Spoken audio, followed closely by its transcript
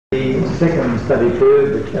second study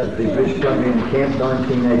period at the British Columbian Camp,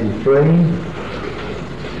 1983.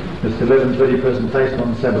 This 11:30 presentation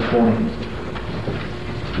on Sabbath morning.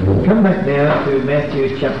 Come back now to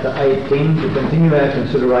Matthew chapter 18 to continue our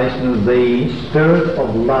consideration of the spirit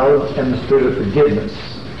of love and the spirit of forgiveness.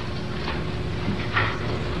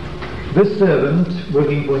 This servant,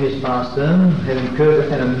 working for his master, had incurred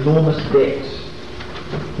an enormous debt.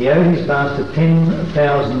 He owed his master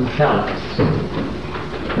 10,000 talents.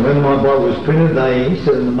 And when my Bible was printed, they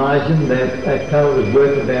said in the margin that a talent was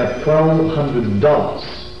worth about $1,200.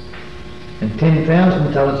 And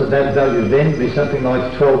 10,000 talents of that value then would be something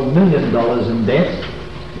like $12 million in debt.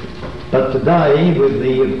 But today, with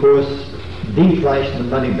the, of course, deflation of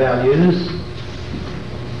money values,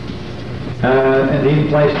 and the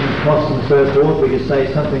inflation of costs and so forth, we could say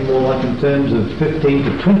something more like in terms of $15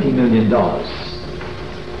 to $20 million.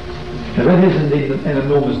 Now that is indeed an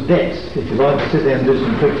enormous debt. If you like to sit down and do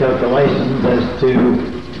some quick calculations as to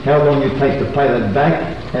how long you take to pay that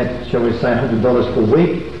back at, shall we say, $100 per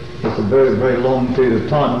week, it's a very, very long period of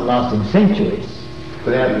time lasting centuries.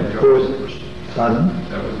 Without, of course, pardon?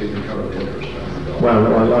 That would be to cover the interest.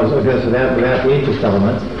 Well, I was going to say without the interest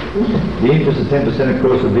element. The interest of 10% of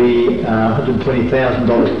course would be $120,000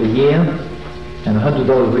 per year, and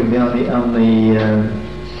 $100 would be on the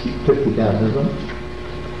 50,000, isn't it?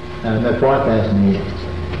 No, 5,000 a year.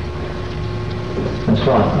 That's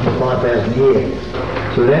right, 5,000 a year.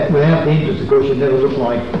 So that, without the interest, of course, you'd never look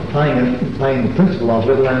like paying the principal off,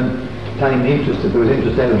 let alone paying the interest if there was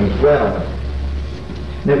interest added as well.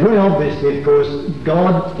 Now, very obviously, of course,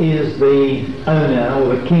 God is the owner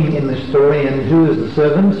or the king in this story, and who is the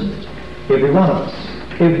servant? Every one of us.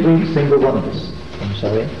 Every single one of us. I'm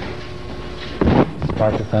sorry.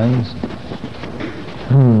 Microphones.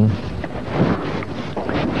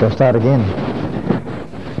 Shall I start again?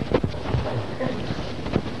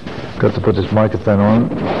 Got to put this microphone on.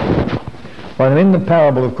 Well, in the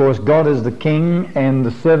parable, of course, God is the king, and the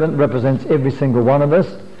servant represents every single one of us.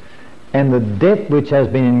 And the debt which has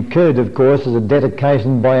been incurred, of course, is a debt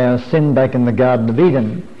occasioned by our sin back in the Garden of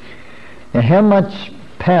Eden. Now, how much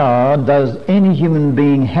power does any human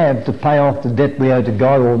being have to pay off the debt we owe to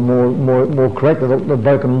God, or more correctly, the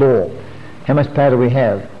broken law? How much power do we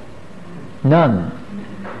have? None.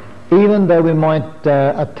 Even though we might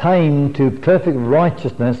attain to perfect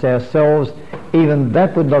righteousness ourselves, even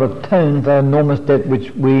that would not atone for the enormous debt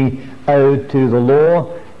which we owe to the law,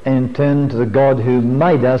 and turn to the God who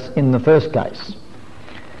made us in the first case.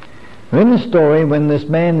 In the story, when this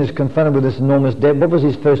man is confronted with this enormous debt, what was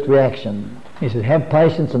his first reaction? He said, "Have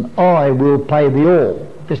patience and I will pay thee all.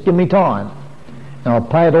 Just give me time and I'll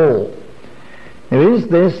pay it all." Now, is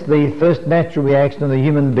this the first natural reaction of the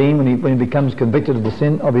human being when he becomes convicted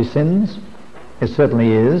of his sins? It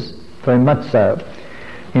certainly is, very much so.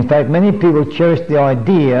 In fact, many people cherish the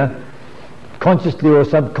idea, consciously or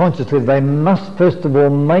subconsciously, they must first of all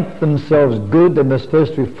make themselves good. They must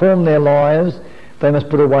first reform their lives. They must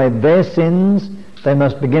put away their sins. They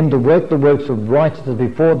must begin to work the works of righteousness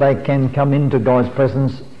before they can come into God's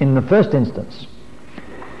presence in the first instance.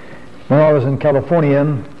 When I was in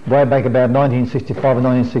California, way back about 1965 and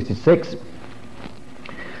 1966,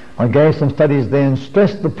 I gave some studies there and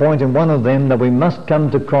stressed the point in one of them that we must come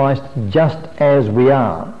to Christ just as we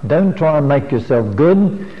are. Don't try and make yourself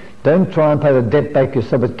good. Don't try and pay the debt back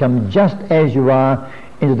yourself, but come just as you are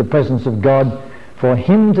into the presence of God for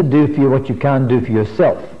Him to do for you what you can't do for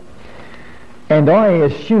yourself. And I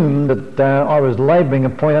assumed that I was labouring a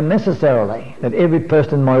point unnecessarily, that every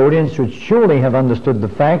person in my audience should surely have understood the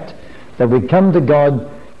fact that we come to God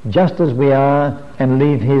just as we are and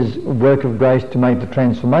leave His work of grace to make the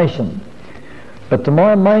transformation. But to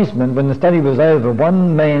my amazement, when the study was over,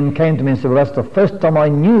 one man came to me and said, "Well, that's the first time I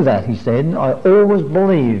knew that," he said. "I always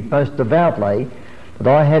believed, most devoutly, that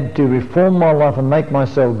I had to reform my life and make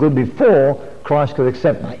myself good before Christ could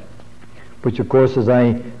accept me," which of course is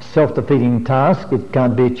a self-defeating task. It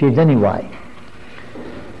can't be achieved anyway.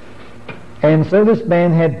 And so this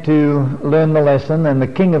man had to learn the lesson, and the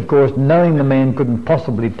king, of course, knowing the man couldn't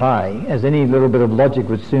possibly pay, as any little bit of logic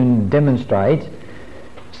would soon demonstrate,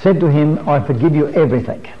 said to him, "I forgive you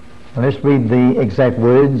everything." Now let's read the exact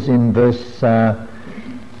words in verse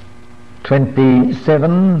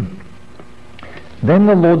 27. "Then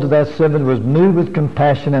the lord of that servant was moved with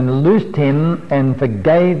compassion and loosed him and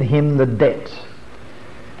forgave him the debt."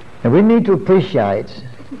 Now we need to appreciate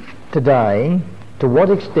today to what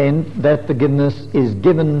extent that forgiveness is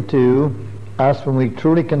given to us when we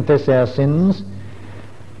truly confess our sins.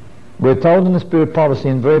 We're told in the Spirit of Prophecy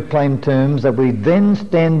in very plain terms that we then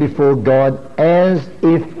stand before God as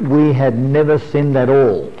if we had never sinned at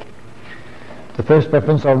all. The first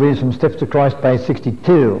reference I'll read is from Steps to Christ, page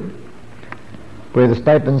 62, where the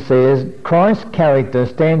statement says, Christ's character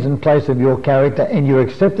stands in place of your character, and you're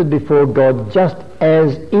accepted before God just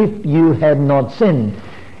as if you had not sinned.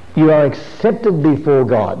 You are accepted before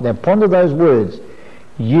God. Now ponder those words.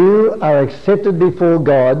 You are accepted before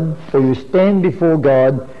God, or you stand before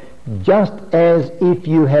God just as if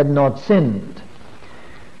you had not sinned.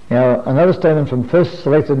 Now another statement from First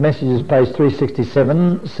Selected Messages, page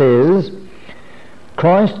 367, says,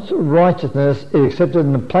 Christ's righteousness is accepted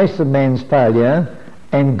in the place of man's failure,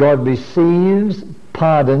 and God receives,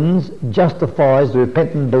 pardons, justifies the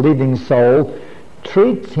repentant believing soul,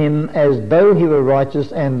 treats him as though he were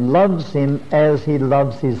righteous, and loves him as he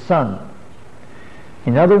loves his Son.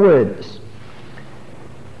 In other words,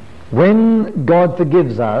 when God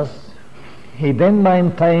forgives us, he then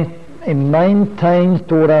maintains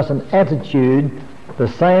toward us an attitude the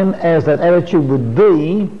same as that attitude would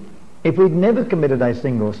be if we'd never committed a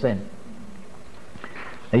single sin.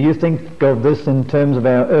 Now you think of this in terms of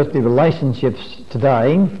our earthly relationships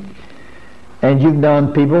today, and you've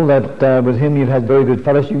known people that with whom you've had very good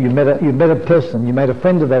fellowship. You've met a person, you made a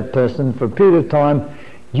friend of that person for a period of time.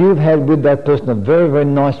 You've had with that person a very, very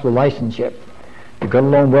nice relationship. You got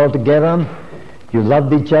along well together. You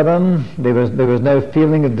loved each other. There was no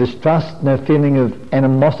feeling of distrust, no feeling of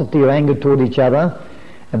animosity or anger toward each other.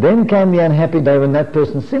 And then came the unhappy day when that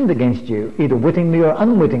person sinned against you, either wittingly or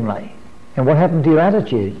unwittingly. And what happened to your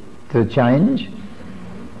attitude? Did it change?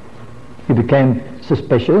 You became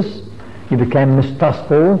suspicious. You became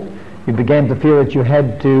mistrustful. You began to feel that you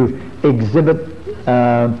had to exhibit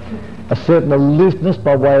a certain aloofness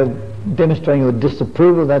by way of demonstrating your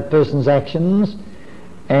disapproval of that person's actions,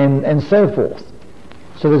 and so forth.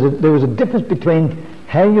 So there was a difference between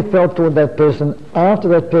how you felt toward that person after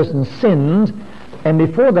that person sinned and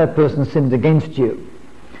before that person sinned against you.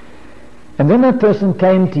 And then that person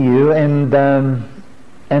came to you and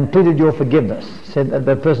pleaded your forgiveness.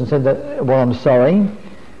 That person said that, well, I'm sorry.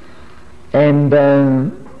 And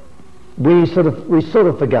we sort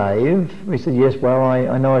of forgave. We said, yes, well,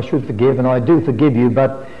 I know I should forgive, and I do forgive you,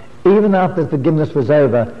 but even after the forgiveness was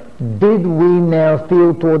over, did we now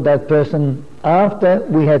feel toward that person after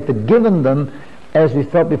we had forgiven them as we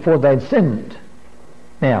felt before they'd sinned?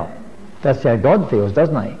 Now, that's how God feels,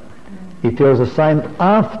 doesn't he? He feels the same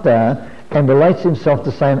after, and relates himself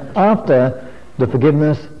the same after the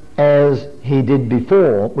forgiveness as he did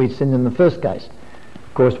before we'd sinned in the first case.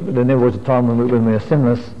 Of course, there never was a time when we were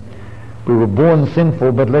sinless. We were born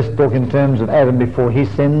sinful, but let's talk in terms of Adam before he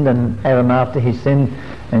sinned and Adam after he sinned,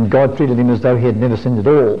 and God treated him as though he had never sinned at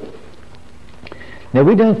all. Now,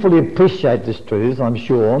 we don't fully appreciate this truth, I'm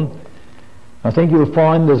sure. I think you'll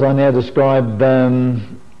find, as I now describe,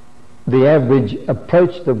 the average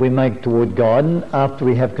approach that we make toward God after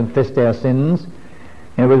we have confessed our sins.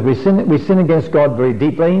 In other words, we sin against God very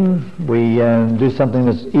deeply. We do something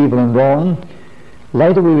that's evil and wrong.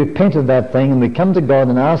 Later we repent of that thing and we come to God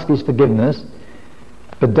and ask his forgiveness.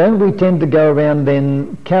 But don't we tend to go around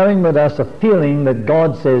then carrying with us a feeling that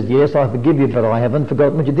God says, yes, I forgive you, but I haven't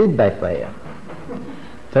forgotten what you did back there.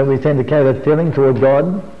 So we tend to carry that feeling toward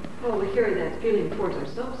God. Well, we carry that feeling towards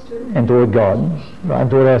ourselves too. And toward God, right? And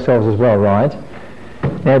toward ourselves as well, right?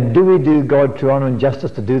 Now, do we do God true honour and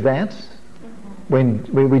justice to do that? When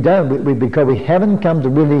we don't, because we haven't come to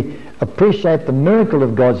really appreciate the miracle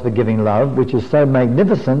of God's forgiving love, which is so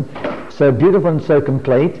magnificent, so beautiful and so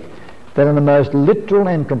complete, that in the most literal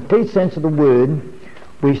and complete sense of the word,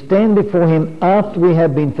 we stand before him after we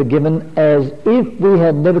have been forgiven as if we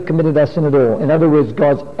had never committed a sin at all. In other words,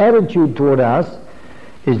 God's attitude toward us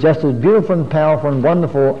is just as beautiful and powerful and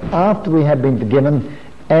wonderful after we have been forgiven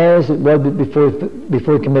as it was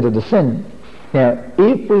before we committed a sin. Now,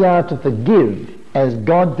 if we are to forgive as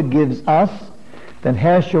God forgives us, then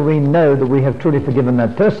how shall we know that we have truly forgiven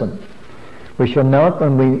that person? We shall know it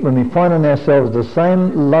when we find in ourselves the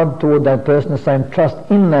same love toward that person, the same trust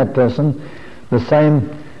in that person, the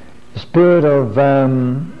same spirit of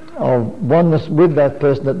oneness with that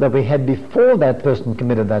person that we had before that person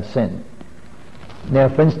committed that sin. Now,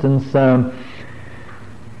 for instance,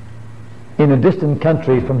 in a distant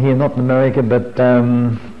country from here, not in America, but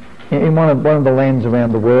in one of the lands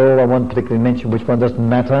around the world, I won't particularly mention which one, doesn't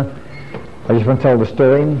matter. I just want to tell the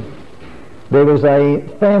story. There was a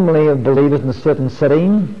family of believers in a certain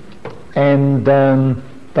setting, and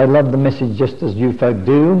they loved the message just as you folk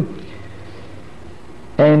do.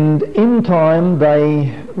 And in time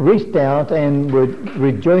they reached out and were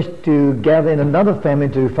rejoiced to gather in another family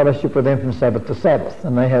to fellowship with them from Sabbath to Sabbath.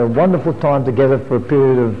 And they had a wonderful time together for a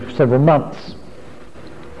period of several months.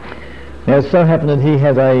 Now it so happened that he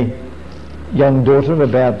had a young daughter of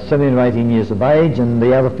about 17 or 18 years of age, and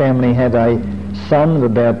the other family had a son of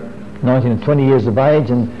about 19 or 20 years of age,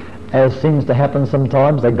 and as seems to happen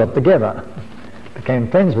sometimes, they got together, became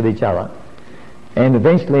friends with each other, and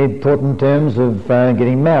eventually taught in terms of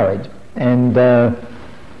getting married. And the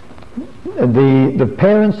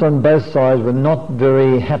parents on both sides were not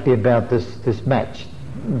very happy about this match.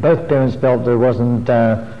 Both parents felt that it wasn't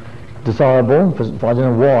desirable, I don't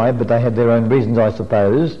know why, but they had their own reasons, I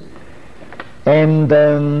suppose. And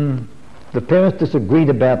the parents disagreed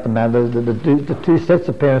about the matter. The two sets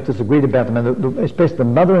of parents disagreed about the matter, especially the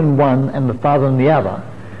mother in one and the father in the other,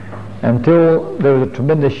 until there was a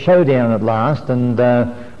tremendous showdown at last, and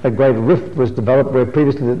a great rift was developed where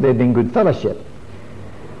previously there had been good fellowship.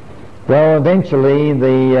 Well, eventually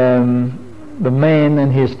the man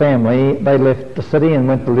and his family, they left the city and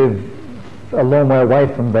went to live a long way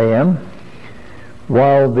away from there,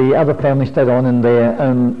 while the other family stayed on in their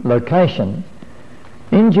own location.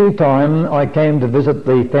 In due time, I came to visit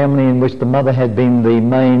the family in which the mother had been the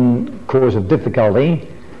main cause of difficulty,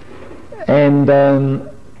 and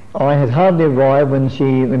I had hardly arrived when she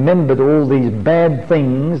remembered all these bad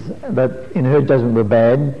things that in her judgment were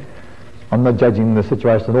bad. I'm not judging the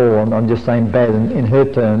situation at all, I'm just saying bad in her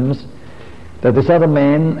terms, that this other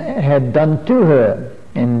man had done to her,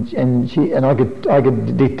 and I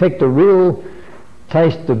could detect a real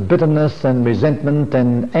taste of bitterness and resentment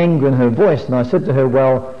and anger in her voice. And I said to her,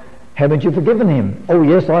 well, haven't you forgiven him? Oh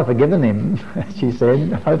yes, I've forgiven him, she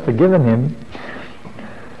said. I've forgiven him.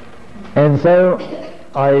 And so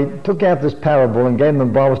I took out this parable and gave them a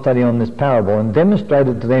Bible study on this parable and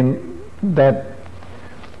demonstrated to them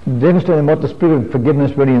what the spirit of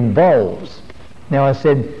forgiveness really involves. Now I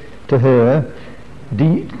said to her, do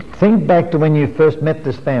you think back to when you first met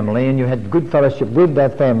this family and you had good fellowship with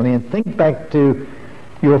that family, and think back to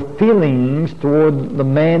your feelings toward the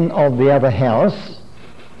man of the other house,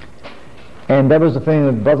 and that was the feeling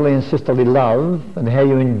of brotherly and sisterly love, and how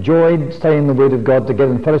you enjoyed studying the Word of God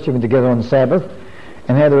together and fellowshipping together on Sabbath,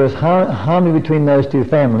 and how there was harmony between those two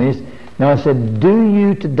families. Now I said, do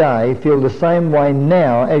you today feel the same way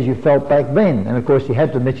now as you felt back then? And of course she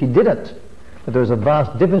had to admit she didn't. But there was a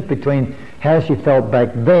vast difference between how she felt back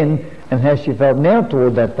then and how she felt now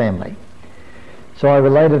toward that family. So I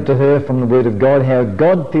related to her from the Word of God how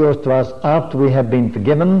God feels to us after we have been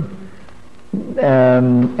forgiven,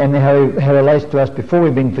 and how He relates to us before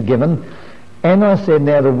we've been forgiven. And I said,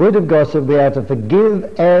 now the Word of God said we are to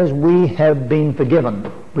forgive as we have been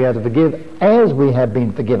forgiven. We are to forgive as we have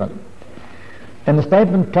been forgiven. And the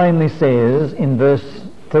statement plainly says in verse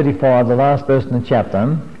 35, the last verse in the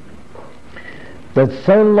chapter, that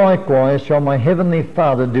so likewise shall my heavenly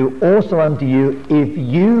Father do also unto you, if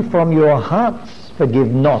you from your hearts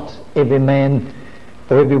forgive not every man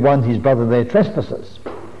or every one his brother their trespasses.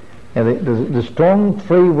 Now the strong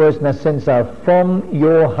three words in that sentence are from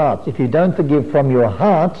your hearts. If you don't forgive from your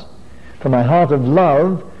heart, from a heart of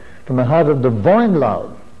love, from a heart of divine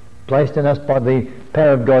love placed in us by the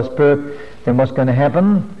power of God's Spirit, then what's going to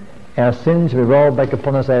happen? Our sins will roll back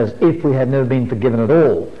upon us as if we had never been forgiven at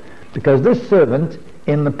all. Because this servant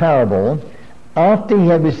in the parable, after he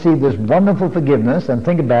had received this wonderful forgiveness, and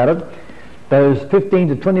think about it, those $15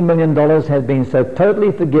 to $20 million had been so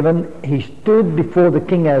totally forgiven, he stood before the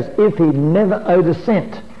king as if he'd never owed a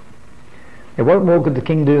cent. And what more could the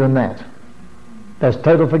king do than that? That's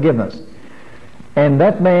total forgiveness. And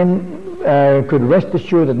that man could rest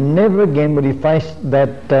assured that never again would he face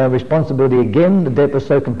that responsibility again. The debt was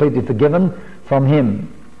so completely forgiven from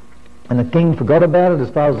him. And the king forgot about it. As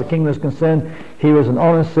far as the king was concerned, he was an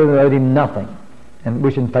honest servant who owed him nothing. And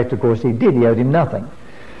which in fact, of course, he did. He owed him nothing.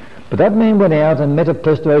 But that man went out and met a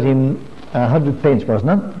person who owed him 100 pence,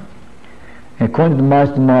 wasn't it? And according to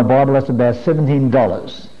most in my Bible, that's about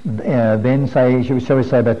 $17. Then, shall we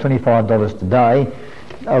say about $25 today,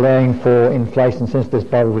 allowing for inflation since this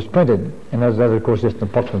Bible was printed. And that of course, just an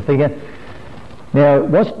approximate figure. Now,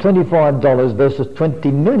 what's $25 versus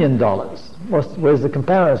 $20 million? Where's the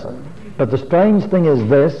comparison? But the strange thing is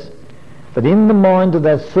this, that in the mind of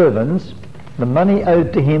that servant, the money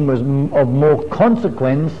owed to him was of more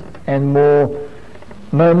consequence and more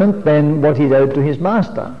moment than what he owed to his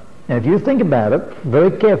master. Now if you think about it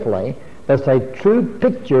very carefully, that's a true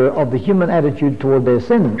picture of the human attitude toward their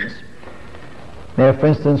sins. Now for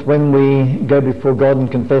instance, when we go before God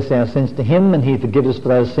and confess our sins to Him and He forgives us for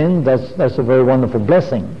those sins, that's a very wonderful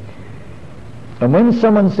blessing. And when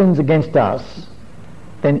someone sins against us,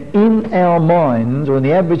 then in our minds, or in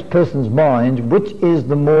the average person's mind, which is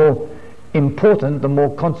the more important, the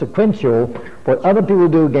more consequential, what other people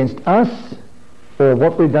do against us or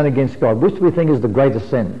what we've done against God? Which do we think is the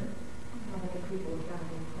greatest sin?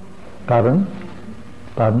 Pardon?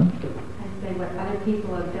 Pardon? I say what other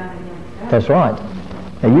people have done against us. That's right.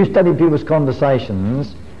 Now you study people's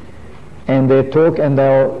conversations and their talk, and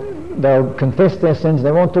they'll confess their sins.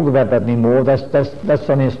 They won't talk about that anymore. That's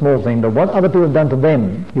only a small thing. But what other people have done to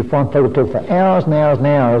them, you find people talk for hours and hours and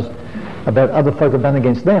hours about other folk have done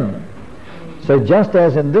against them. So just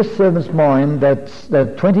as in this servant's mind that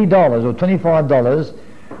 $20 or $25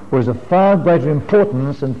 was of far greater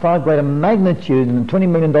importance and far greater magnitude than $20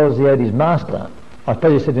 million he owed his master. I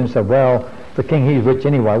suppose he said to himself, well, the king, he's rich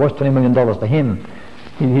anyway. What's $20 million to him?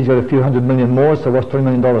 He's got a few $100 million more, so what's $20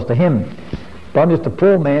 million to him? But I'm just a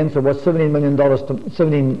poor man, so what's $17 million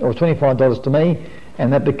 $17 or $25 to me?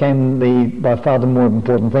 And that became by far the more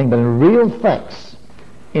important thing. But in real facts,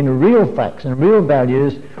 in real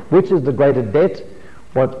values, which is the greater debt?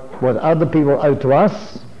 What other people owe to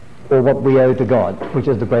us, or what we owe to God? Which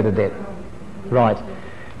is the greater debt? Right.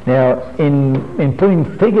 Now, in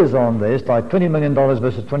putting figures on this, like $20 million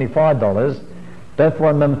versus $25, don't for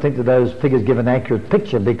one moment think that those figures give an accurate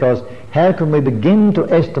picture, because how can we begin to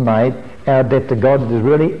estimate our debt to God? It is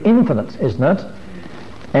really infinite, isn't it?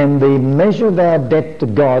 And the measure of our debt to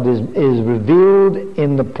God is revealed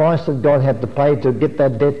in the price that God had to pay to get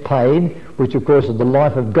that debt paid, which of course is the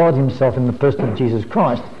life of God himself in the person of Jesus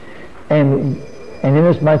Christ. And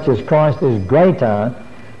inasmuch as Christ is greater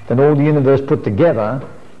than all the universe put together,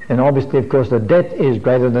 then obviously of course the debt is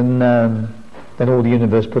greater than all the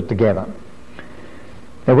universe put together.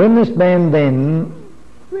 Now when this man then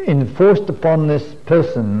enforced upon this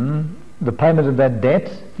person the payment of that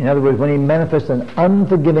debt, in other words, when he manifests an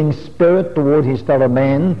unforgiving spirit toward his fellow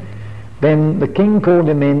man, then the king called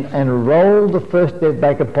him in and rolled the first debt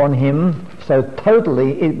back upon him, so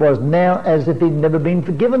totally it was now as if he'd never been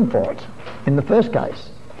forgiven for it in the first case.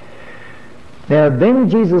 Now then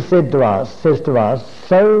Jesus says to us,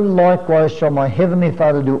 so likewise shall my heavenly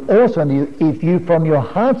Father do also unto you, if you from your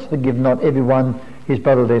hearts forgive not everyone his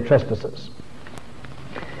brother their trespasses.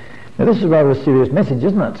 Now this is rather a serious message,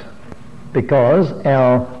 isn't it? Because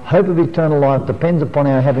our hope of eternal life depends upon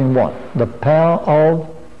our having what? The power of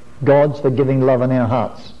God's forgiving love in our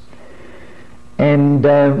hearts. And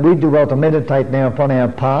we do well to meditate now upon our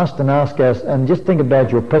past and ask us, and just think about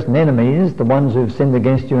your present enemies, the ones who've sinned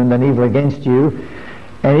against you and done evil against you.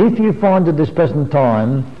 And if you find at this present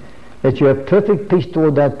time that you have perfect peace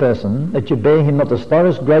toward that person, that you bear him not the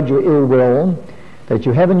slightest grudge or ill will, that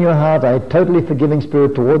you have in your heart a totally forgiving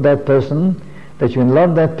spirit toward that person, that you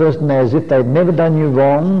love that person as if they'd never done you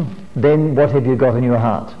wrong, then what have you got in your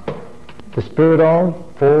heart? The spirit of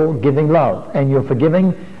forgiving love. And you're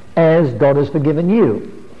forgiving as God has forgiven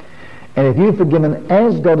you. And if you've forgiven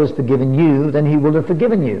as God has forgiven you, then he will have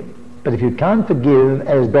forgiven you. But if you can't forgive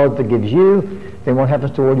as God forgives you, then what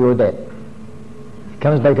happens to all your debt? It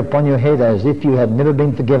comes back upon your head as if you had never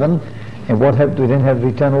been forgiven, and what hope do we then have of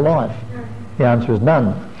eternal life? The answer is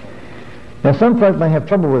none. Now some folk may have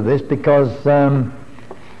trouble with this because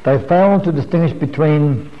they fail to distinguish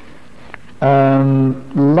between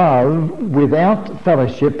love without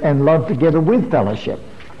fellowship and love together with fellowship.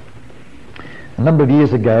 A number of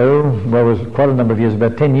years ago, well it was quite a number of years,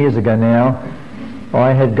 about 10 years ago now,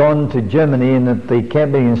 I had gone to Germany, and at the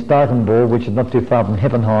camp meeting in Starkenburg, which is not too far from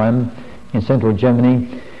Heppenheim in central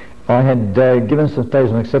Germany, I had given some states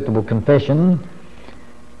an acceptable confession,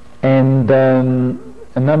 and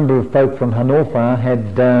a number of folk from Hannover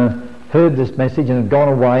had heard this message and had gone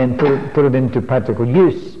away and put it into practical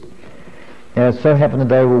use. It so happened that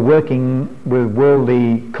they were working with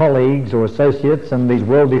worldly colleagues or associates, and these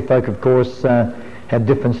worldly folk of course had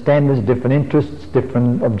different standards, different interests,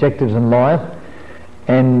 different objectives in life,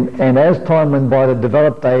 and as time went by, they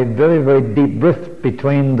developed a very, very deep rift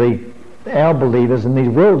between our believers and these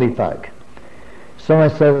worldly folk. So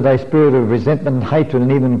much so that a spirit of resentment and hatred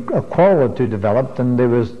and even a quarrel or two developed, and there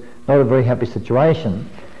was not a very happy situation.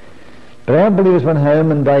 But our believers went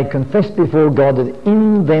home and they confessed before God that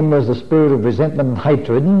in them was a spirit of resentment and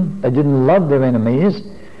hatred. They didn't love their enemies.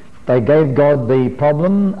 They gave God the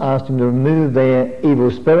problem, asked him to remove their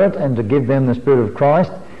evil spirit and to give them the spirit of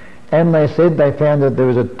Christ. And they said they found that there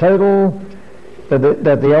was a total,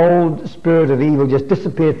 that the old spirit of evil just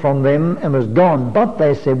disappeared from them and was gone. But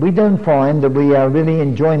they said, we don't find that we are really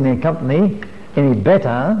enjoying their company any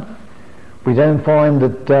better. We don't find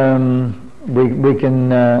that we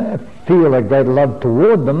can feel a great love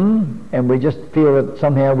toward them, and we just feel that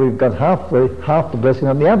somehow we've got half the blessing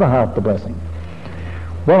and the other half the blessing.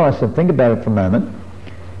 Well, I said, think about it for a moment.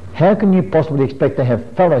 How can you possibly expect to have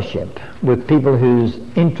fellowship with people whose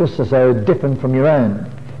interests are so different from your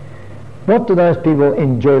own? What do those people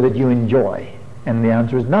enjoy that you enjoy? And the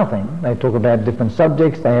answer is nothing. They talk about different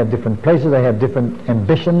subjects, they have different places, they have different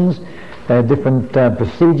ambitions, they have different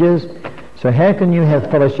procedures. So how can you have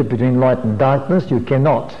fellowship between light and darkness? You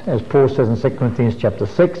cannot. As Paul says in 2 Corinthians chapter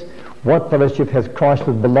 6, what fellowship has Christ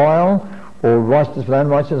with Belial, or righteousness with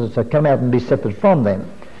unrighteousness? So come out and be separate from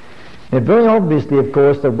them. Now very obviously, of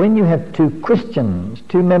course, that when you have two Christians,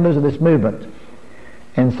 two members of this movement,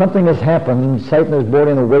 and something has happened, Satan has brought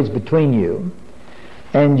in a wedge between you,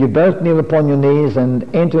 and you both kneel upon your knees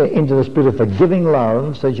and enter into the spirit of forgiving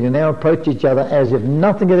love, so that you can now approach each other as if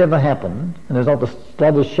nothing had ever happened, and there's not the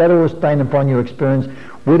slightest shadow or stain upon your experience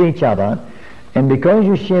with each other, and because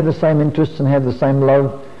you share the same interests and have the same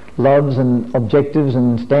loves and objectives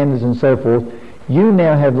and standards and so forth, you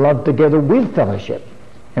now have love together with fellowship.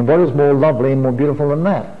 And what is more lovely and more beautiful than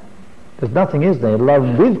that? There's nothing, is there?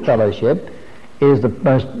 Love with fellowship is the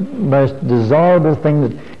most desirable thing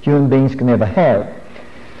that human beings can ever have.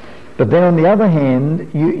 But then on the other hand,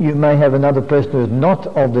 you may have another person who is not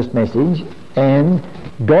of this message, and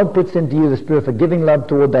God puts into you the spirit of forgiving love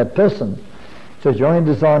toward that person. So your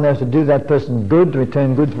only desire now is to do that person good, to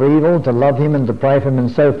return good for evil, to love him and to pray for him and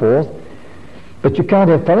so forth. But you can't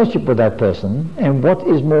have fellowship with that person, and what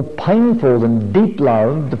is more painful than deep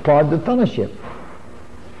love deprived of fellowship?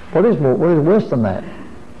 What is worse than that?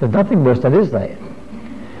 There's nothing worse than that, is there?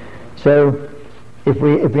 So if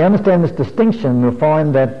we understand this distinction, we'll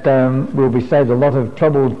find that we'll be saved a lot of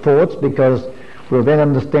troubled thoughts, because we'll then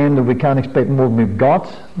understand that we can't expect more than we've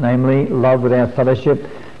got, namely love without fellowship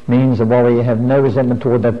means that while we have no resentment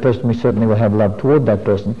toward that person, we certainly will have love toward that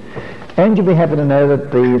person. And you'll be happy to know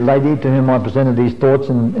that the lady to whom I presented these thoughts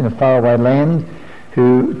in a faraway land,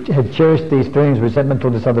 who had cherished these feelings of resentment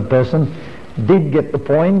toward this other person, did get the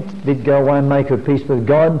point, did go away and make her peace with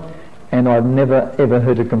God, and I've never ever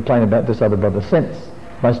heard her complain about this other brother since,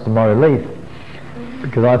 much to my relief,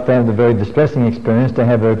 because I found it a very distressing experience to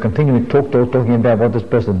have her continually talking about what this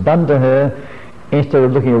person had done to her, instead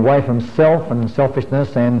of looking away from self and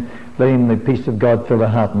selfishness and letting the peace of God fill her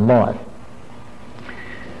heart and life.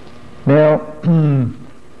 Now,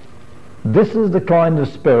 this is the kind of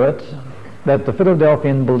spirit that the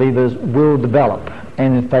Philadelphian believers will develop,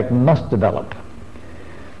 and in fact must develop.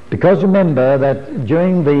 Because remember that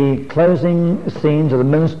during the closing scenes of the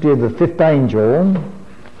ministry of the fifth angel,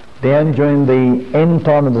 down during the end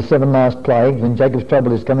time of the seven last plagues, when Jacob's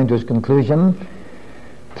trouble is coming to its conclusion,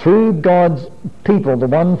 through God's people, the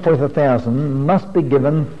 1/4,000, must be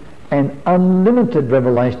given an unlimited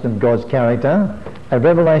revelation of God's character, a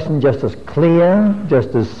revelation just as clear,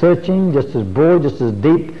 just as searching, just as broad, just as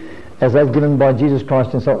deep as that given by Jesus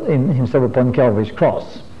Christ himself upon Calvary's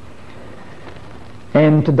cross.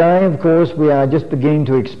 And today, of course, we are just beginning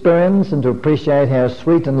to experience and to appreciate how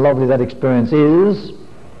sweet and lovely that experience is,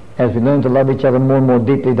 as we learn to love each other more and more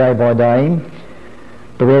deeply day by day.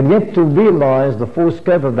 But we have yet to realize the full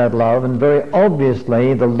scope of that love, and very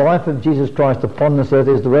obviously the life of Jesus Christ upon this earth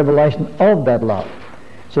is the revelation of that love.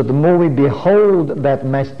 So the more we behold that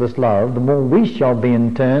matchless love, the more we shall be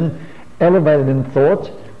in turn elevated in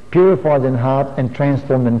thought, purified in heart, and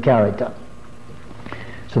transformed in character.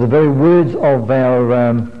 So the very words of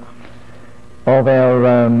our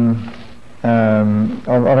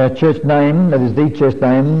church name, that is the church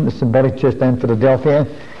name, the symbolic church name Philadelphia,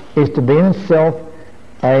 is to be in itself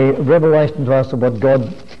a revelation to us of what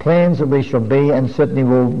God plans that we shall be, and certainly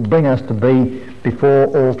will bring us to be before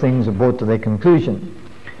all things are brought to their conclusion.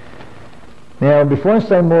 Now, before I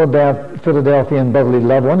say more about Philadelphia and brotherly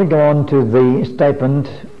love, I want to go on to the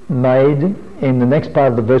statement made in the next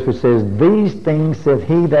part of the verse, which says, "These things saith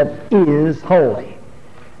he that is holy."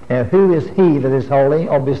 Now, who is he that is holy?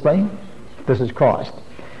 Obviously, this is Christ.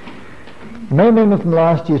 You may remember from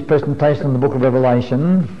last year's presentation on the book of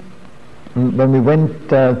Revelation, when we went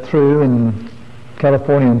through in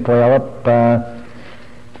California and Puyallup,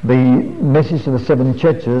 the message to the seven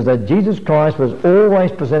churches, that Jesus Christ was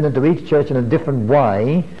always presented to each church in a different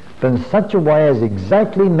way, but in such a way as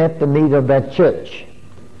exactly met the need of that church.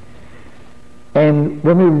 And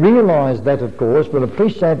when we realize that, of course, we'll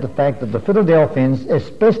appreciate the fact that the Philadelphians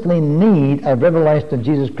especially need a revelation of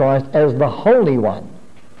Jesus Christ as the Holy One.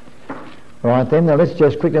 Right then, now let's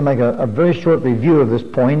just quickly make a very short review of this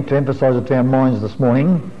point to emphasize it to our minds this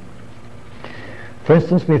morning. For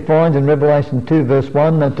instance, we find in Revelation 2 verse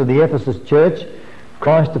 1 that to the Ephesus church,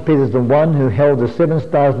 Christ appeared as the one who held the 7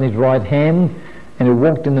 stars in his right hand and who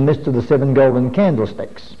walked in the midst of the 7 golden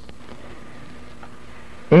candlesticks.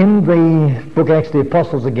 In the book Acts of the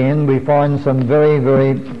Apostles again, we find some very,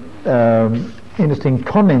 very interesting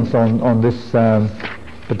comments on this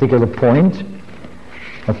particular point.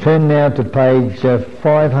 I'll turn now to page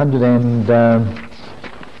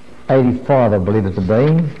 508 85, I believe it to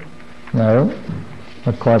be. No,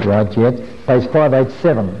 not quite right yet. Page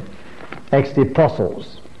 587, Acts of the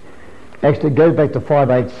Apostles. Actually, it goes back to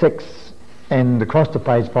 586 and across to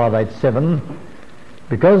page 587.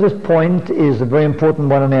 Because this point is a very important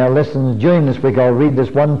one in our lessons during this week, I'll read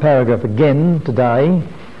this one paragraph again today.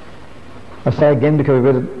 I say again because we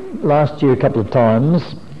read it last year a couple of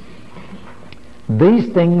times.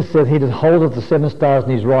 These things said he that holdeth the 7 stars in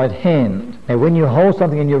his right hand. Now when you hold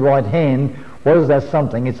something in your right hand, what is that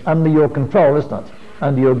something? It's under your control, isn't it?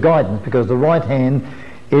 Under your guidance, because the right hand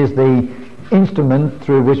is the instrument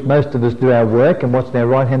through which most of us do our work, and what's in our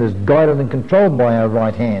right hand is guided and controlled by our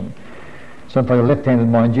right hand. Sometimes left-handed,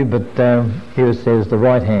 mind you, but here it says the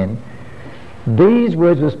right hand. These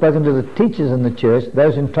words were spoken to the teachers in the church,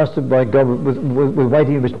 those entrusted by God with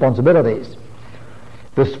weighty responsibilities.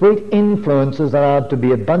 The sweet influences that are to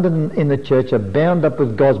be abundant in the church are bound up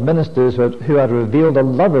with God's ministers who are to reveal the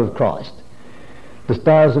love of Christ. The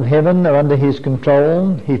stars of heaven are under his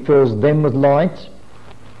control. He fills them with light.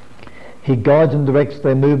 He guides and directs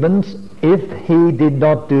their movements. If he did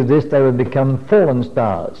not do this, they would become fallen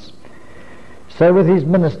stars. So with his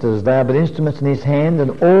ministers, they are but instruments in his hand,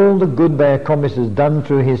 and all the good they accomplish is done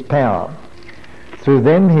through his power. Through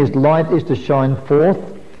them his light is to shine forth.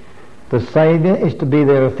 The Saviour is to be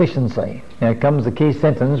their efficiency. Now comes the key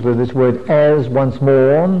sentence with this word as once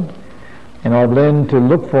more, and I've learned to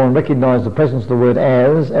look for and recognise the presence of the word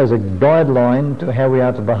as a guideline to how we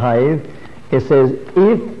are to behave. It says,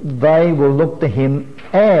 if they will look to him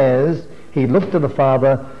as he looked to the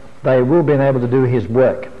Father, they will be able to do his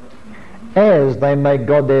work. As they make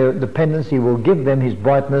God their dependence, he will give them his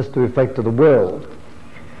brightness to reflect to the world.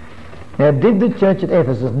 Now, did the church at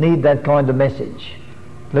Ephesus need that kind of message?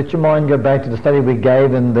 Let your mind go back to the study we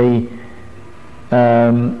gave in the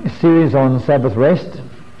series on Sabbath Rest.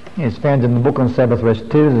 It's found in the book on Sabbath Rest 2.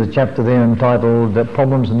 There's a chapter there entitled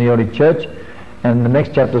Problems in the Early Church, and the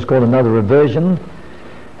next chapter is called Another Reversion.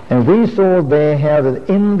 And we saw there how that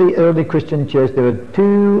in the early Christian church there were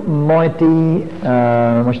two mighty,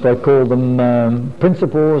 what should I call them,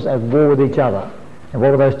 principles at war with each other. And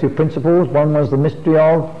what were those two principles? One was the mystery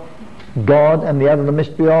of God, and the other the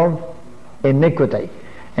mystery of iniquity.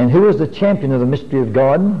 And who was the champion of the mystery of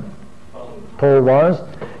God? Paul was.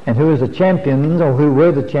 And who was the champions, or who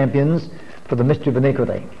were the champions for the mystery of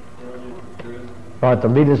iniquity? Right, the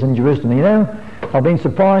leaders in Jerusalem. You know, I've been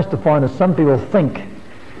surprised to find that some people think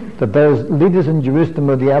that those leaders in Jerusalem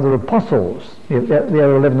were the other apostles, the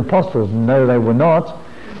other 11 apostles. No, they were not.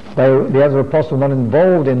 The other apostles were not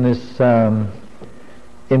involved in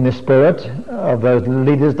this spirit of those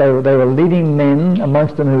leaders. They were leading men,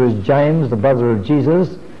 amongst them who was James, the brother of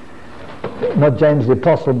Jesus. Not James the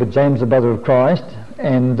apostle, but James the brother of Christ.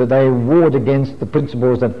 And they warred against the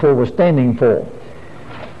principles that Paul was standing for.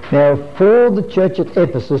 Now, for the church at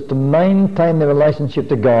Ephesus to maintain their relationship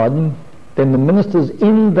to God, then the ministers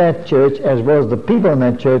in that church, as well as the people in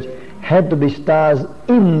that church, had to be stars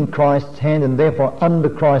in Christ's hand and therefore under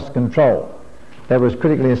Christ's control. That was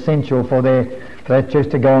critically essential for that church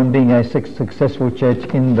to go on being a successful church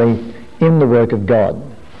in the work of God.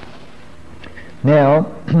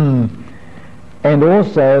 Now, and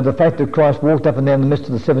also the fact that Christ walked up and down the midst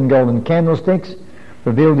of the 7 golden candlesticks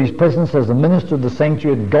revealed his presence as the minister of the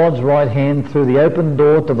sanctuary at God's right hand through the open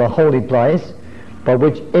door to the holy place, by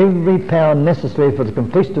which every power necessary for the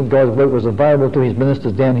completion of God's work was available to his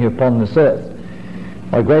ministers down here upon this earth.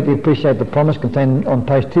 I greatly appreciate the promise contained on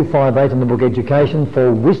page 258 in the book Education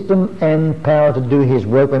for wisdom and power to do his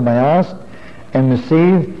work when they ask and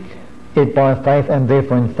receive it by faith and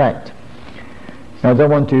therefore in fact. Now, I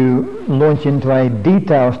don't want to launch into a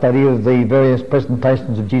detailed study of the various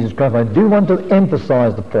presentations of Jesus Christ. I do want to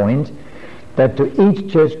emphasize the point that to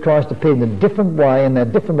each church Christ appeared in a different way, and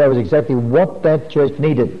that different way was exactly what that church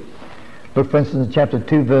needed. Look, for instance, in chapter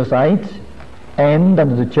 2, verse 8, and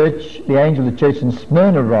unto the church, the angel of the church in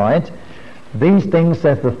Smyrna write, these things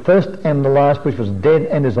saith the first and the last, which was dead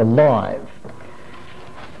and is alive.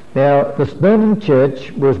 Now, the Smyrna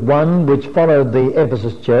church was one which followed the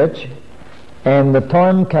Ephesus church, and the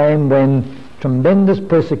time came when tremendous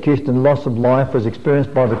persecution and loss of life was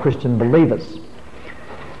experienced by the Christian believers.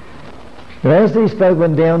 Now, as these folk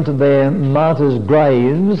went down to their martyrs'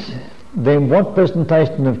 graves, then what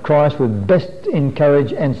presentation of Christ would best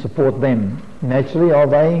encourage and support them? Naturally,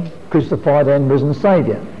 of a crucified and risen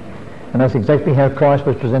Saviour. And that's exactly how Christ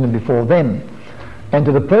was presented before them. And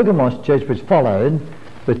to the Pergamos church which followed,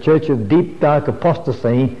 the church of deep, dark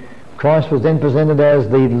apostasy, Christ was then presented as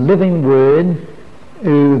the living Word,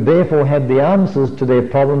 who therefore had the answers to their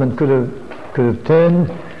problem and could have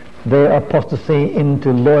turned their apostasy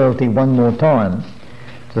into loyalty one more time.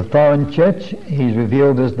 To the Philadelphian Church, he's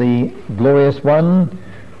revealed as the glorious one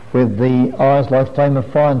with the eyes like flame of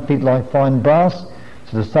fire and feet like fine brass.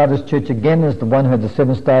 To the Sardis Church again as the one who had the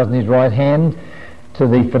 7 stars in his right hand. To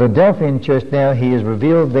the Philadelphian Church now, he is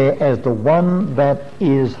revealed there as the one that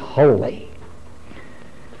is holy.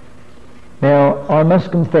 Now, I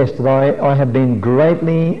must confess that I have been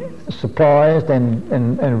greatly surprised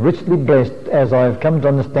and richly blessed as I have come to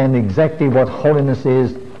understand exactly what holiness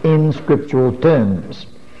is in scriptural terms.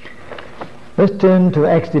 Let's turn to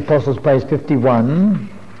Acts of the Apostles, page 51.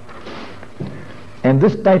 And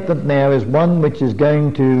this statement now is one which is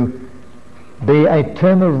going to be a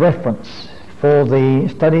term of reference for the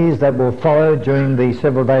studies that will follow during the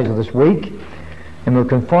several days of this week, and we'll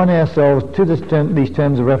confine ourselves to these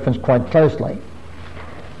terms of reference quite closely.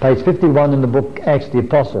 Page 51 in the book Acts of the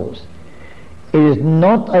Apostles. It is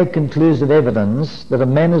not a conclusive evidence that a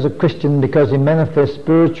man is a Christian because he manifests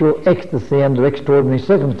spiritual ecstasy under extraordinary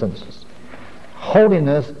circumstances.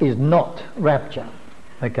 Holiness is not rapture.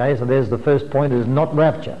 Okay, so there's the first point, it is not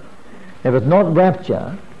rapture. If it's not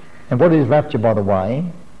rapture, and what is rapture, by the way?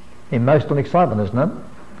 Emotional excitement, isn't it?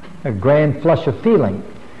 A grand flush of feeling.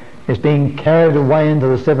 It's being carried away into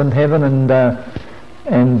the seventh heaven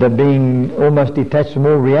and being almost detached from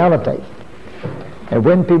all reality. And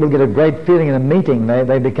when people get a great feeling in a meeting,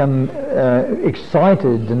 they become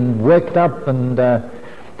excited and worked up, and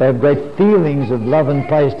they have great feelings of love and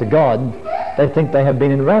praise to God. They think they have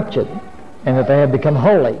been enraptured and that they have become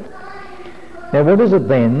holy. Now, what is it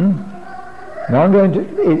then? Now, it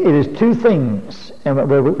is two things, and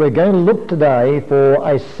we're going to look today for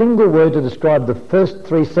a single word to describe the first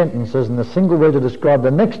 3 sentences and a single word to describe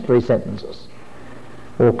the next 3 sentences,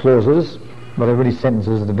 or clauses, but they're really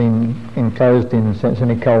sentences that have been enclosed in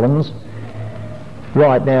semicolons.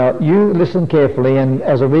 Right, now, you listen carefully, and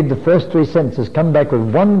as I read the first 3 sentences, come back with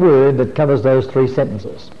one word that covers those 3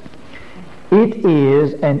 sentences. It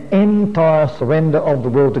is an entire surrender of the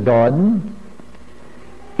will to God.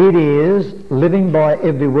 It is living by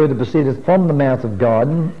every word that proceedeth from the mouth of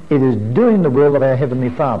God. It is doing the will of our Heavenly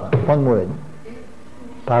Father. One word.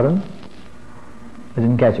 Pardon? I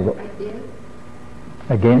didn't catch it.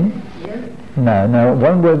 Again? No.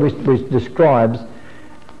 One word which describes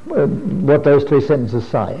what those 3 sentences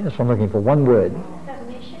say. That's what I'm looking for. One word.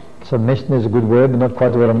 Submission. Submission is a good word, but not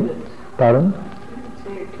quite what I'm... Pardon?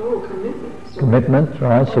 Commitment,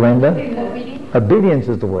 right, surrender. Obedience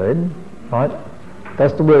is the word, right?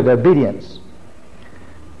 That's the word, obedience.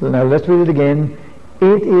 Now let's read it again.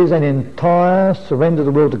 It is an entire surrender of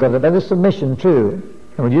the will to God. That is submission, true.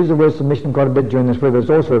 And we use the word submission quite a bit during this week, but it's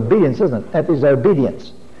also obedience, isn't it? That is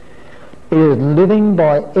obedience. It is living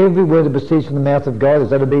by every word that proceeds from the mouth of God. Is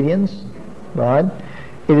that obedience? Right.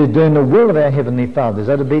 It is doing the will of our Heavenly Father. Is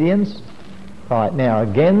that obedience? Right. Now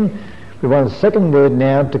again, we want a second word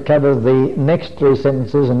now to cover the next 3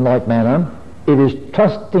 sentences in like manner. It is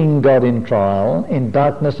trusting God in trial, in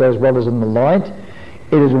darkness as well as in the light.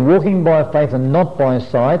 It is walking by faith and not by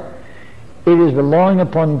sight. It is relying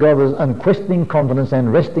upon God with unquestioning confidence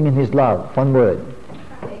and resting in His love. One word.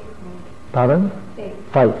 Pardon?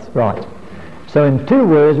 Faith, right. So in 2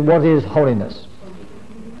 words, what is holiness?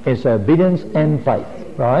 It's obedience and faith,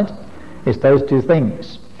 right? It's those 2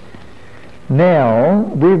 things. Now,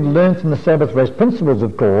 we've learned from the Sabbath Rest principles,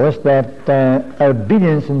 of course, that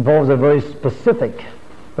obedience involves a very specific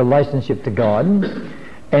relationship to God,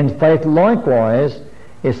 and faith likewise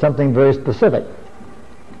is something very specific.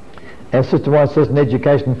 As Sister Wright says in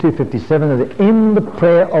Education 257, that in the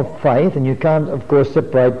prayer of faith, and you can't, of course,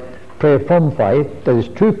 separate prayer from faith, that is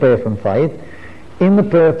true prayer from faith, in the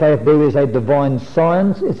prayer of faith there is a divine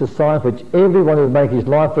science. It's a science which everyone who would make his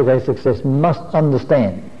life a success must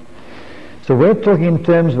understand. So we're talking in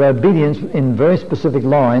terms of obedience in very specific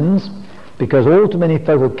lines, because all too many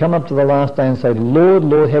folk will come up to the last day and say, Lord,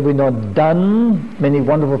 Lord, have we not done many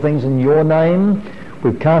wonderful things in your name?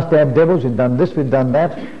 We've cast out devils, we've done this, we've done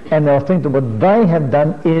that, and they'll think that what they have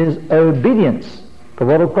done is obedience. But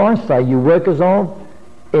what will Christ say? You workers of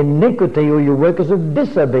iniquity, or you workers of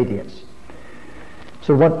disobedience.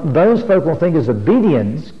 So what those folk will think is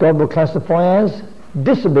obedience, God will classify as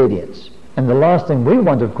disobedience. And the last thing we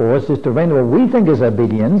want, of course, is to render what we think is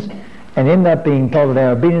obedience and end up being told that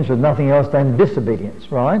our obedience was nothing else than disobedience,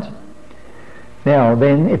 right? Now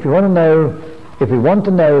then, if we want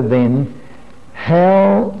to know then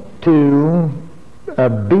how to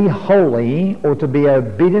be holy, or to be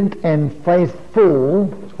obedient and faithful,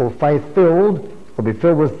 or faith-filled, or be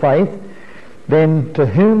filled with faith, then to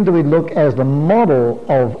whom do we look as the model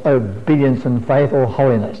of obedience and faith or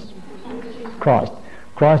holiness? Christ.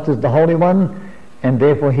 Christ is the Holy One, and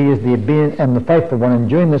therefore He is the obedient and the faithful one. And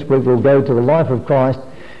during this week we'll go to the life of Christ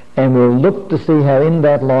And we'll look to see how in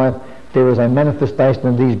that life there is a manifestation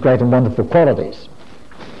of these great and wonderful qualities.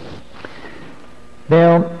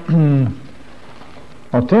 Now,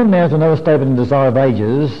 I'll turn now to another statement in Desire of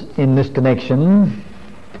Ages in this connection,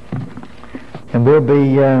 and we'll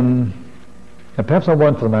be, perhaps I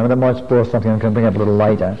won't for the moment, that might spoil something I'm going to bring up a little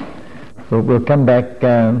later. We'll come back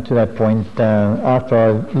to that point after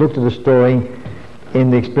I've looked at the story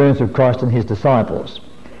in the experience of Christ and his disciples.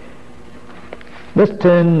 Let's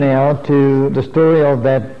turn now to the story of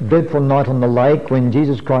that dreadful night on the lake when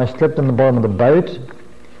Jesus Christ slept in the bottom of the boat,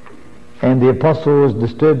 and the apostles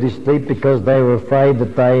disturbed his sleep because they were afraid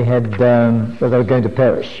that they were going to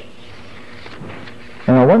perish.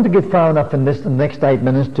 And I want to get far enough in the next 8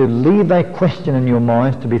 minutes to leave that question in your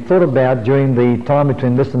minds to be thought about during the time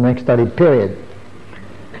between this and the next study period.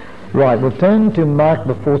 Right, we'll turn to Mark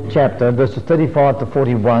the 4th chapter, verses 35 to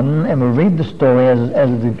 41, and we'll read the story as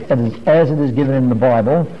it is given in the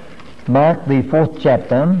Bible. Mark the 4th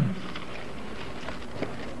chapter.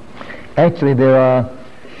 Actually, there are,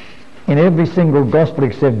 in every single gospel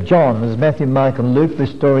except John, as Matthew, Mark and Luke, this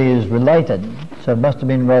story is related. So it must have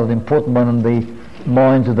been rather an important one in the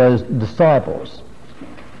minds of those disciples.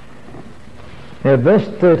 Now, verse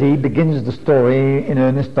 30 begins the story in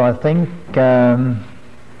earnest, I think.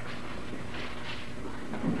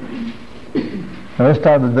 Let's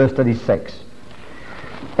start with verse 36.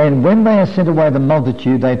 And when they had sent away the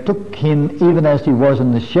multitude, they took him even as he was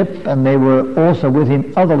in the ship, and there were also with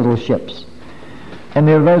him other little ships. And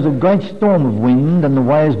there arose a great storm of wind, and the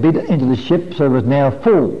waves beat into the ship, so it was now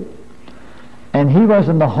full. And he was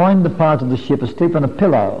in the hinder part of the ship, asleep on a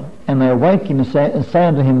pillow. And they awake him and say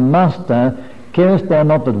unto him, Master, carest thou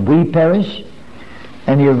not that we perish?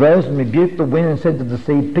 And he arose and rebuked the wind and said to the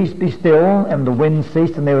sea, Peace, be still. And the wind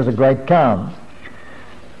ceased, and there was a great calm.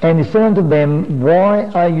 And he said unto them, Why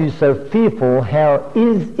are you so fearful? How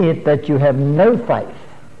is it that you have no faith?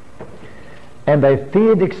 And they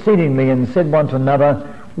feared exceedingly, and said one to another,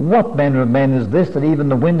 What manner of man is this, that even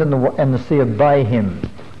the wind and the sea obey him?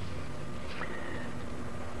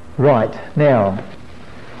 Right, now,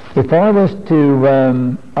 if I was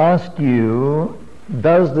to ask you,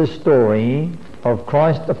 does this story of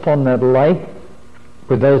Christ upon that lake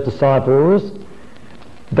with those disciples,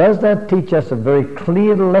 does that teach us a very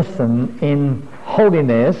clear lesson in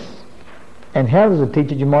holiness? And how does it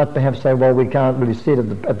teach it? You might perhaps say, well, we can't really see it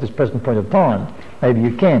at this present point of time. Maybe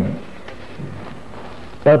you can.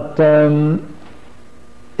 But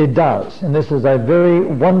it does. And this is a very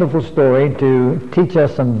wonderful story to teach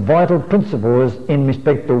us some vital principles in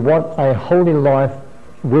respect to what a holy life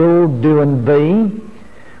will do and be,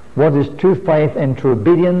 what is true faith and true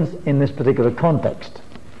obedience in this particular context.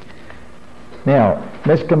 Now,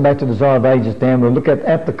 let's come back to Desire of Ages now, and we'll look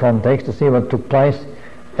at the context to see what took place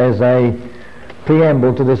as a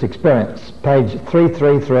preamble to this experience. Page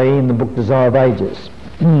 333 in the book Desire of Ages.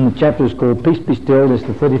 The chapter is called Peace Be Still. It's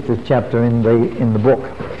the 35th chapter in the book.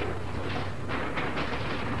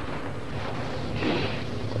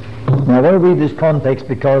 Now, I want to read this context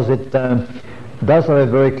because it does have a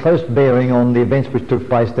very close bearing on the events which took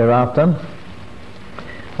place thereafter.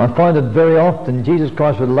 I find that very often Jesus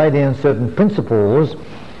Christ would lay down certain principles,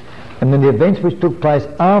 and then the events which took place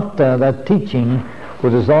after that teaching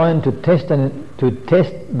were designed to test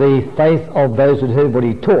the faith of those who heard what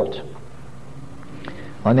he taught.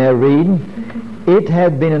 I now read, It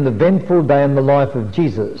had been an eventful day in the life of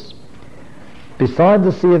Jesus. Beside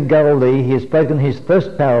the Sea of Galilee, he has spoken his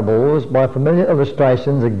first parables by familiar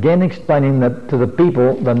illustrations, again explaining to the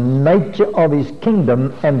people the nature of his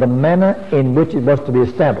kingdom and the manner in which it was to be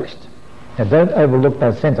established. Now don't overlook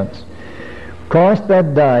that sentence. Christ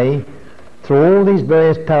that day, through all these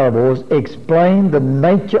various parables, explained the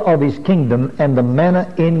nature of his kingdom and the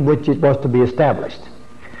manner in which it was to be established.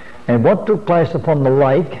 And what took place upon the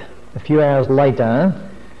lake a few hours later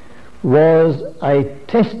was a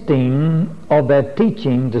testing of that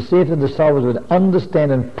teaching to see if the disciples would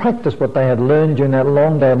understand and practice what they had learned during that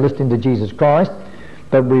long day of listening to Jesus Christ.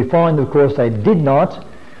 But we find, of course, they did not,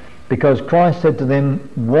 because Christ said to them,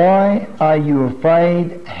 Why are you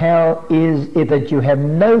afraid? How is it that you have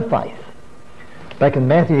no faith? Back in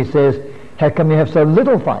Matthew he says, How come you have so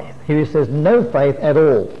little faith? Here he says, no faith at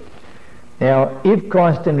all. Now, if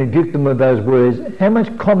Christ then rebuked them with those words, how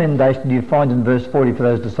much commendation do you find in verse 40 for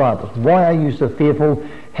those disciples? Why are you so fearful?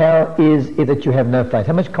 How is it that you have no faith?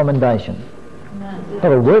 How much commendation?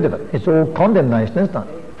 Not a word of it. It's all condemnation, isn't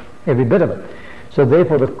it? Every bit of it. So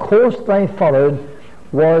therefore the course they followed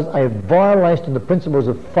was a violation of the principles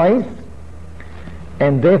of faith,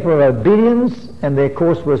 and therefore obedience, and their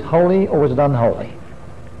course was holy, or was it unholy?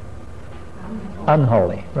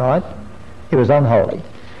 Unholy, right? It was unholy.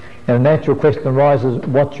 And a natural question arises,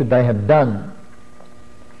 what should they have done?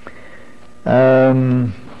 Let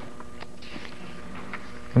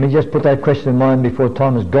me just put that question in mind before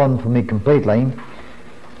time is gone for me completely.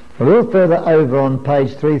 A little further over on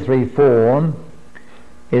page 334,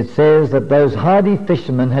 it says that those hardy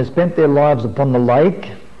fishermen had spent their lives upon the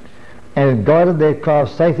lake and had guided their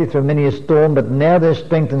craft safely through many a storm, but now their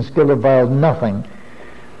strength and skill availed nothing.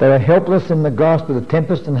 They were helpless in the grasp of the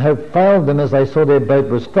tempest, and hope failed them as they saw their boat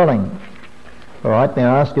was filling. All right,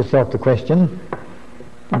 now ask yourself the question,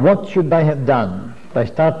 what should they have done? They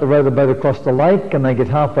start to row the boat across the lake, and they get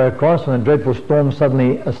halfway across when a dreadful storm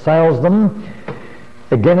suddenly assails them.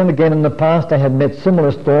 Again and again in the past they had met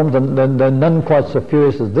similar storms, and none quite so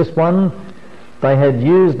furious as this one. They had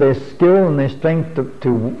used their skill and their strength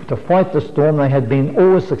to fight the storm. They had been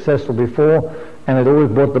always successful before, and had always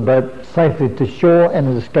brought the boat safely to shore and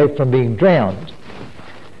had escaped from being drowned.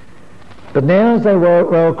 But now as they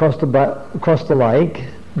row across the lake,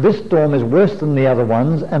 this storm is worse than the other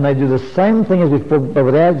ones, and they do the same thing as before, but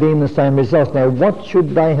without getting the same results. Now, what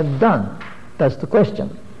should they have done? That's the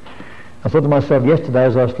question. I thought to myself yesterday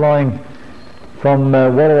as I was flying from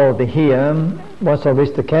Walla to here, once I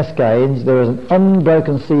reached the Cascades, there was an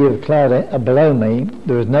unbroken sea of cloud below me.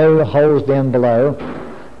 There was no holes down below.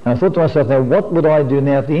 And I thought to myself, now what would I do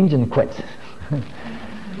now if the engine quit?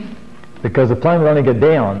 Because the plane would only go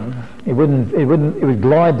down. It would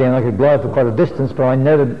glide down. I could glide for quite a distance, but I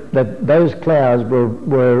noted that those clouds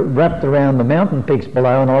were wrapped around the mountain peaks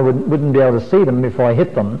below, and I wouldn't be able to see them before I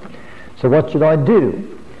hit them. So what should I do?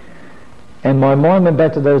 And my mind went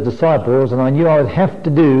back to those disciples, and I knew I would have to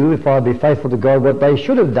do, if I'd be faithful to God, what they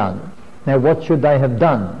should have done. Now, what should they have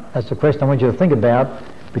done? That's the question I want you to think about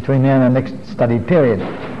between now and our next study period.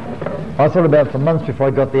 I thought about it for months before I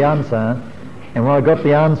got the answer, and when I got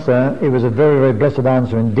the answer, it was a very, very blessed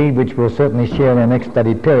answer indeed, which we'll certainly share in our next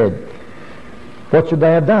study period. What should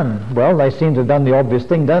they have done? Well, they seem to have done the obvious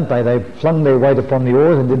thing, don't they? They flung their weight upon the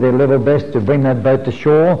oars and did their level best to bring that boat to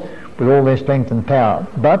shore with all their strength and power.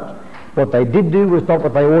 But what they did do was not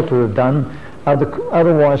what they ought to have done.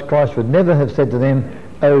 Otherwise Christ would never have said to them,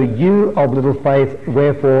 "O you of little faith,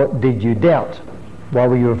 wherefore did you doubt? Why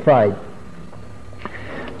were you afraid?"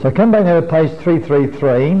 So come back now to page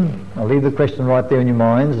 333. I'll leave the question right there in your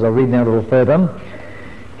minds as I read now a little further.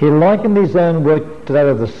 He likened his own work to that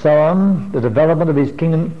of the sower, the development of his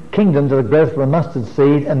kingdom to the growth of a mustard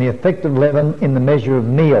seed, and the effect of leaven in the measure of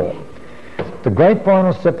meal. The great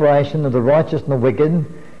final separation of the righteous and the wicked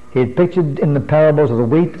he had pictured in the parables of the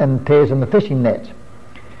wheat and tares in the fishing net.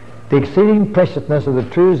 The exceeding preciousness of the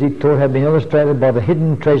truths he taught had been illustrated by the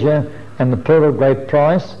hidden treasure and the pearl of great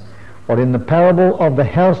price, while in the parable of the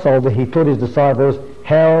householder he taught his disciples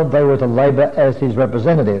how they were to labour as his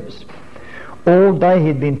representatives. All day he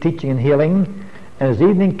had been teaching and healing, and as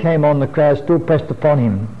evening came on, the crowd still pressed upon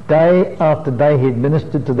him. Day after day he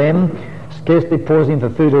administered to them, scarcely pausing for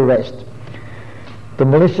food or rest. The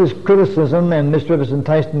malicious criticism and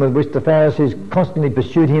misrepresentation with which the Pharisees constantly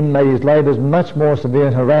pursued him made his labours much more severe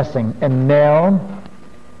and harassing. And now,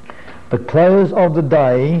 the close of the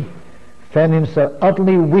day found him so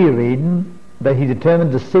utterly wearied that he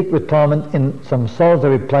determined to seek retirement in some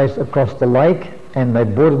solitary place across the lake, and they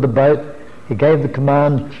boarded the boat. He gave the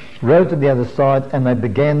command, rowed to the other side, and they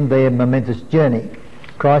began their momentous journey.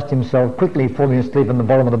 Christ himself quickly falling asleep in the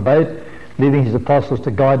bottom of the boat, leaving his apostles to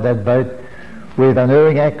guide that boat with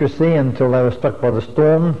unerring accuracy until they were struck by the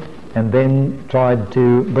storm, and then tried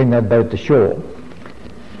to bring that boat to shore.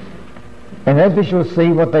 And as we shall see,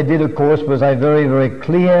 what they did, of course, was a very, very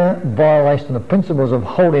clear violation of the principles of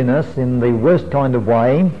holiness in the worst kind of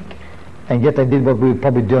way, and yet they did what we would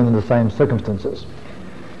probably do under the same circumstances.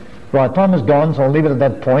 Right, time is gone, so I'll leave it at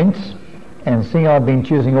that point, and seeing I've been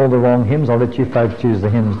choosing all the wrong hymns, I'll let you folk choose the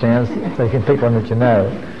hymns now, so you can pick one that you know.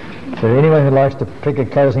 So anyone who likes to pick a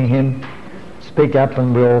closing hymn, speak up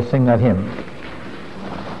and we'll sing that hymn.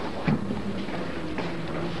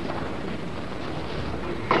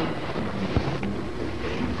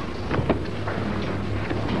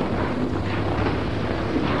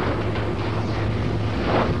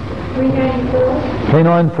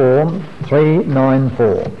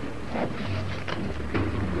 $394.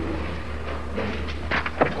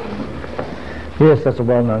 Yes, that's a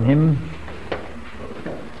well-known hymn.